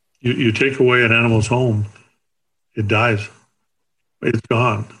 habitat. You take away an animal's home, it dies. It's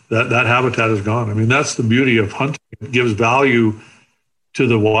gone. That habitat is gone. I mean, that's the beauty of hunting. It gives value to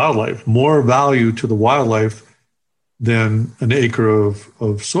the wildlife, more value to the wildlife than an acre of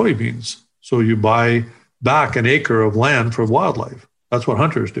soybeans. So you buy back an acre of land for wildlife. That's what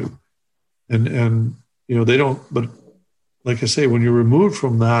hunters do. And they don't, but like I say, when you're removed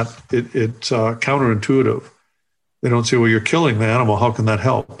from that, it's counterintuitive. They don't say, well, you're killing the animal. How can that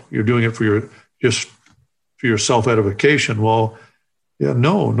help? You're doing it for your self-edification. Well, yeah,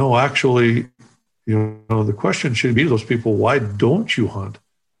 no, actually, the question should be to those people, why don't you hunt?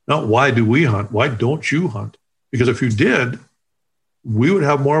 Not why do we hunt? Why don't you hunt? Because if you did, we would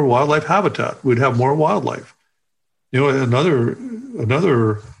have more wildlife habitat. We'd have more wildlife. Another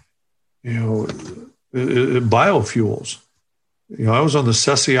biofuels. I was on the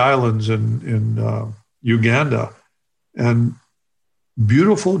Sesi Islands in Uganda, and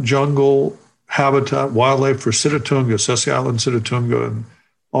beautiful jungle habitat, wildlife for Sitatunga, Sesi Island Sitatunga, and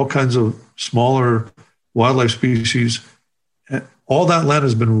all kinds of smaller wildlife species. And all that land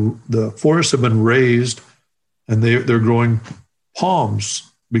the forests have been raised, and they're growing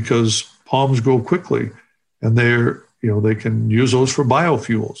palms because palms grow quickly, and they can use those for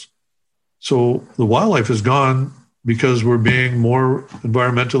biofuels. So the wildlife is gone because we're being more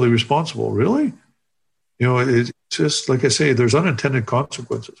environmentally responsible. Really? It's just, like I say, there's unintended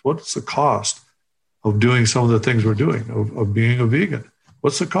consequences. What's the cost of doing some of the things we're doing, of being a vegan?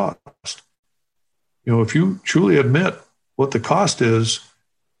 What's the cost? If you truly admit what the cost is,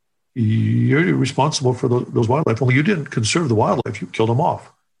 you're responsible for those wildlife. Only you didn't conserve the wildlife, you killed them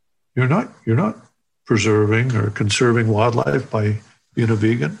off. You're not preserving or conserving wildlife by being a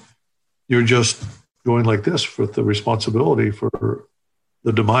vegan. You're just going like this with the responsibility for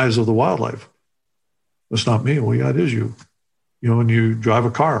the demise of the wildlife. It's not me. Well, yeah, it is you. When you drive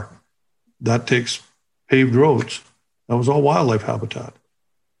a car, that takes paved roads. That was all wildlife habitat.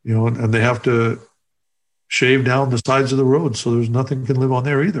 And they have to shave down the sides of the road so there's nothing can live on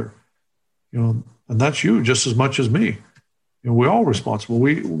there either. And that's you just as much as me. We're all responsible.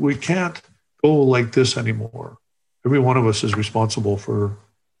 We can't go like this anymore. Every one of us is responsible for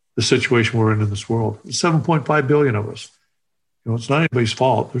the situation we're in this world. There's 7.5 billion of us. It's not anybody's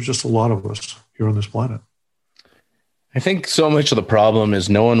fault. There's just a lot of us here on this planet. I think so much of the problem is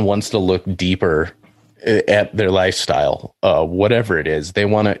no one wants to look deeper at their lifestyle, whatever it is. They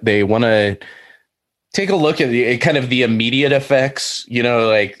want to take a look at the immediate effects.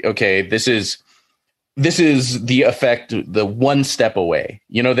 Okay, this is the effect, the one step away.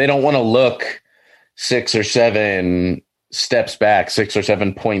 They don't want to look 6 or 7 steps back, 6 or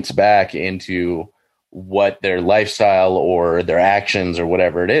 7 points back into what their lifestyle or their actions or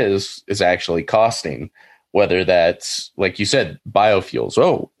whatever it is actually costing. Whether that's, like you said, biofuels.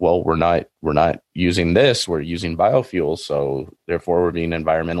 Oh, well, we're not using this. We're using biofuels, so therefore we're being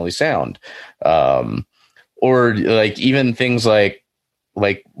environmentally sound. Or like even things like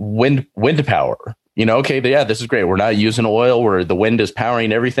wind power. Okay, yeah, this is great. We're not using oil where the wind is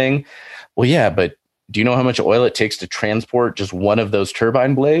powering everything. Well, yeah, but do you know how much oil it takes to transport just one of those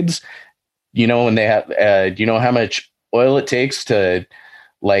turbine blades? And they have. Do you know how much oil it takes to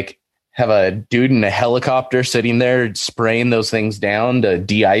have a dude in a helicopter sitting there spraying those things down to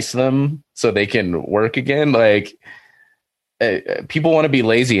de-ice them so they can work again? People want to be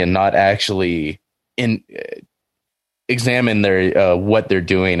lazy and not actually examine their what they're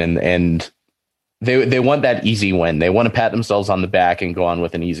doing, and they want that easy win. They want to pat themselves on the back and go on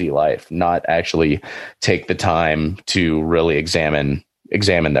with an easy life, not actually take the time to really examine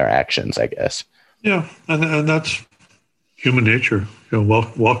their actions, I guess. Yeah, and that's human nature.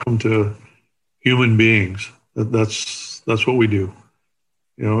 Welcome to human beings. That's what we do.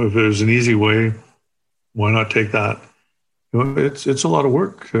 If there's an easy way, why not take that? It's a lot of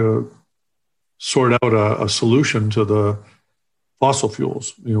work to sort out a solution to the fossil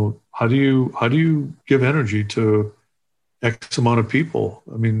fuels. How do you give energy to X amount of people?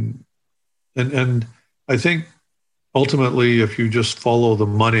 I mean, and I think ultimately, if you just follow the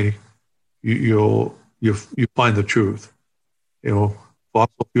money, you find the truth.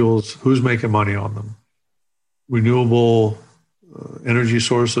 Fossil fuels, who's making money on them? Renewable energy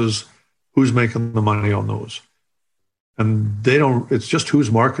sources, who's making the money on those? And it's just who's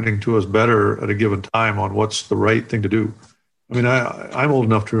marketing to us better at a given time on what's the right thing to do. I mean, I'm old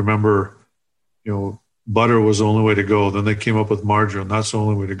enough to remember, butter was the only way to go. Then they came up with margarine. That's the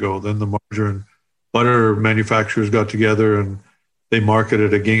only way to go. Then the margarine butter manufacturers got together and they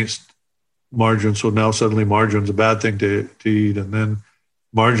marketed against margarine. So now suddenly margarine's a bad thing to eat. And then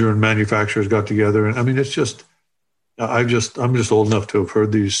margarine manufacturers got together. And I mean, it's just, I'm just old enough to have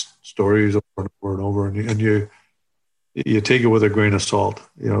heard these stories over and over and over. And you take it with a grain of salt,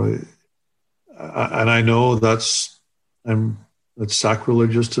 and I know it's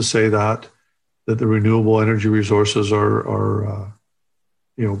sacrilegious to say that the renewable energy resources are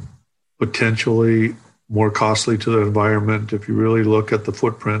potentially more costly to the environment if you really look at the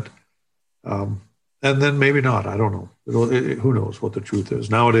footprint. And then maybe not. I don't know. Who knows what the truth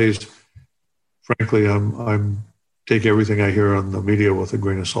is nowadays? Frankly, I'm take everything I hear on the media with a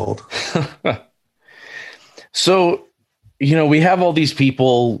grain of salt. So, we have all these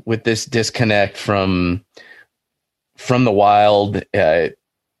people with this disconnect from the wild that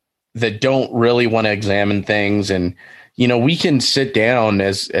don't really want to examine things. And, we can sit down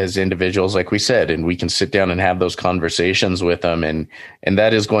as individuals, like we said, and we can sit down and have those conversations with them. And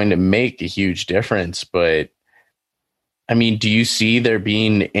that is going to make a huge difference. But I mean, do you see there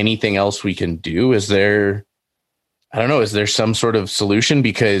being anything else we can do? Is there some sort of solution?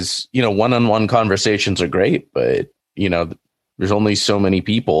 Because, one-on-one conversations are great, but, there's only so many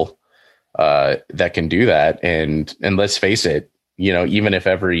people that can do that. And let's face it, even if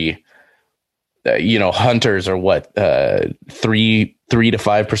every, hunters are 3 to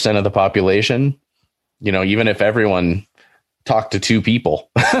 5% of the population, even if everyone talked to 2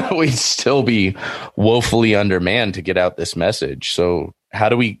 people, we'd still be woefully undermanned to get out this message. So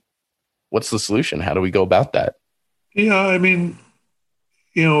what's the solution? How do we go about that? Yeah, I mean,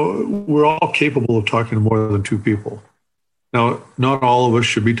 we're all capable of talking to more than 2 people. Now, not all of us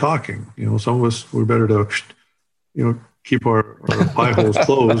should be talking. Some of us, we're better to, keep our pie holes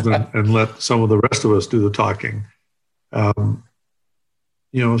closed and let some of the rest of us do the talking. So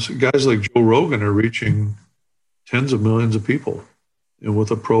guys like Joe Rogan are reaching tens of millions of people,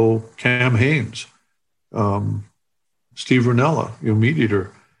 with a pro Cam Haines. Steve Ranella, Meat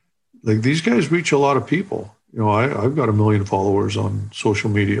Eater. Like, these guys reach a lot of people. I've got 1 million followers on social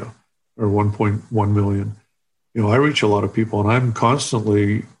media, or 1.1 million. I reach a lot of people, and I'm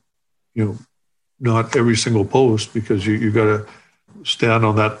constantly, not every single post, because you got to stand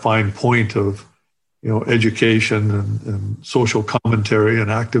on that fine point of, education and social commentary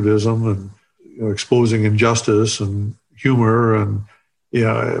and activism and exposing injustice and humor and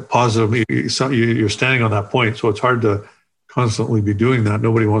positive. You're standing on that point, so it's hard to constantly be doing that.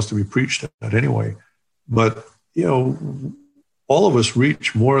 Nobody wants to be preached at anyway. But all of us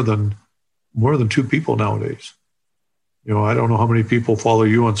reach more than 2 people nowadays. I don't know how many people follow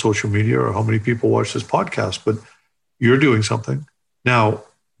you on social media or how many people watch this podcast, but you're doing something. Now,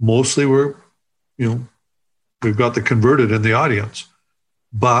 mostly we've got the converted in the audience,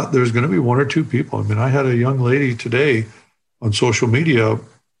 but there's going to be 1 or 2 people. I mean, I had a young lady today on social media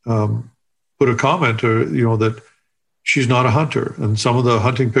put a comment, that she's not a hunter, and some of the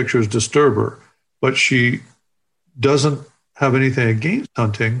hunting pictures disturb her, but she doesn't have anything against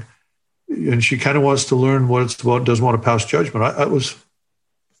hunting, and she kind of wants to learn what it's about, doesn't want to pass judgment.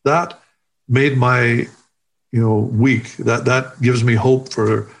 That made my, week. That gives me hope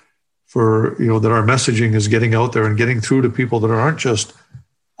for that our messaging is getting out there and getting through to people that aren't just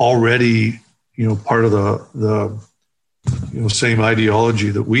already, part of the same ideology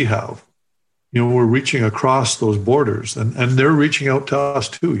that we have. We're reaching across those borders, and they're reaching out to us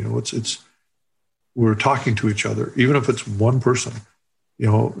too. We're talking to each other, even if it's one person.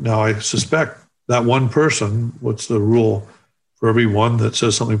 Now I suspect that one person, what's the rule? For every one that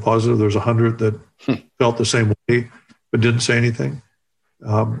says something positive, there's 100 that felt the same way but didn't say anything.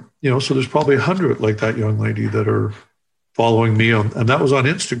 So there's probably 100 like that young lady that are following me and that was on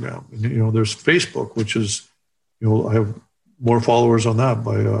Instagram. And, there's Facebook, which is, I have more followers on that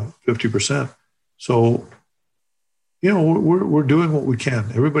by 50%. So, we're doing what we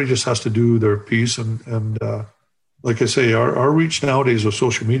can. Everybody just has to do their piece. And like I say, our reach nowadays with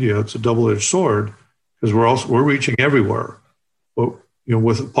social media, it's a double-edged sword, because we're reaching everywhere. But,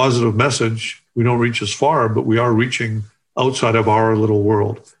 with a positive message, we don't reach as far, but we are reaching outside of our little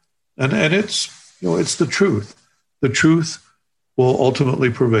world. And it's, it's the truth. The truth will ultimately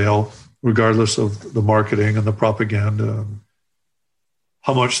prevail, regardless of the marketing and the propaganda and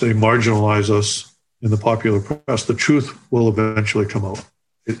how much they marginalize us in the popular press. The truth will eventually come out.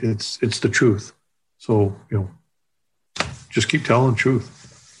 It's the truth. So, just keep telling the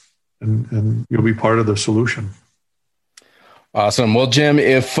truth, and you'll be part of the solution. Awesome. Well, Jim,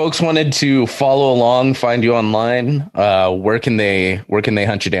 if folks wanted to follow along, find you online, where can they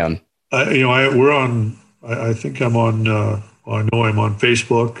hunt you down? We're on. I think I'm on. I know I'm on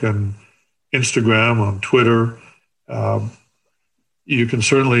Facebook and Instagram, on Twitter. You can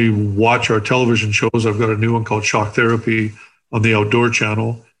certainly watch our television shows. I've got a new one called Shock Therapy on the Outdoor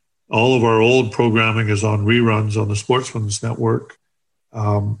Channel. All of our old programming is on reruns on the Sportsman's Network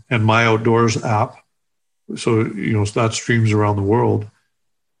and My Outdoors app. So, that streams around the world.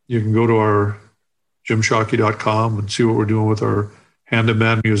 You can go to our jimshockey.com and see what we're doing with our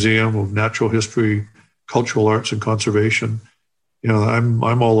Hand-in-Man Museum of Natural History, Cultural Arts, and Conservation.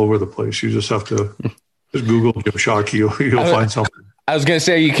 I'm all over the place. You just have to just Google Jim Shockey. You'll find something. I was going to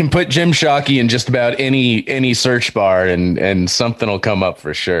say, you can put Jim Shockey in just about any search bar and something will come up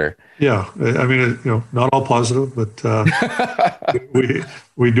for sure. Yeah. I mean, not all positive, but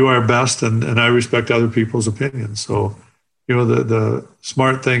we do our best, and I respect other people's opinions. So, the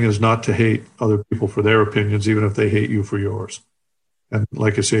smart thing is not to hate other people for their opinions, even if they hate you for yours. And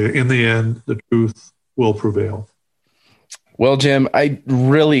like I say, in the end, the truth will prevail. Well, Jim, I'm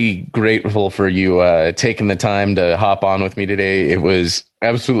really grateful for you taking the time to hop on with me today. It was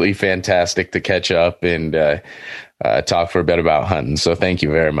absolutely fantastic to catch up and talk for a bit about hunting. So thank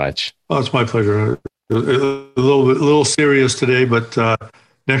you very much. Oh, it's my pleasure. A little serious today, but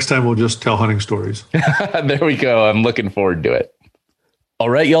next time we'll just tell hunting stories. There we go. I'm looking forward to it.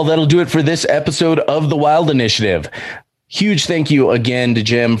 All right, y'all, that'll do it for this episode of The Wild Initiative. Huge thank you again to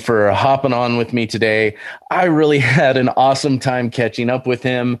Jim for hopping on with me today. I really had an awesome time catching up with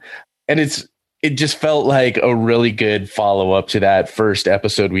him, and it just felt like a really good follow-up to that first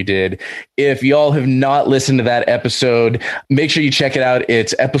episode we did. If y'all have not listened to that episode, make sure you check it out.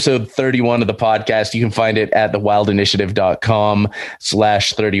 It's episode 31 of the podcast. You can find it at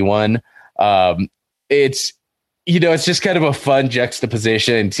thewildinitiative.com/31. It's just kind of a fun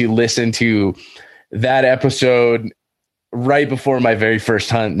juxtaposition to listen to that episode right before my very first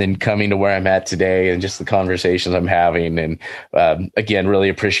hunt and then coming to where I'm at today and just the conversations I'm having. And again, really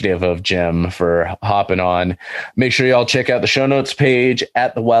appreciative of Jim for hopping on. Make sure y'all check out the show notes page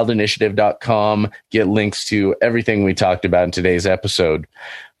at thewildinitiative.com. Get links to everything we talked about in today's episode.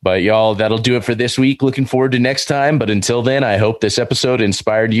 But y'all, that'll do it for this week. Looking forward to next time. But until then, I hope this episode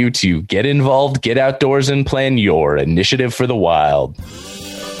inspired you to get involved, get outdoors, and plan your initiative for the wild.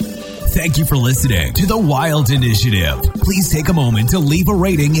 Thank you for listening to The Wild Initiative. Please take a moment to leave a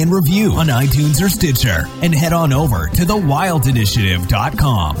rating and review on iTunes or Stitcher, and head on over to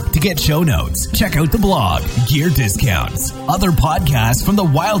thewildinitiative.com to get show notes, check out the blog, gear discounts, other podcasts from the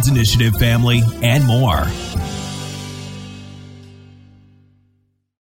Wild Initiative family, and more.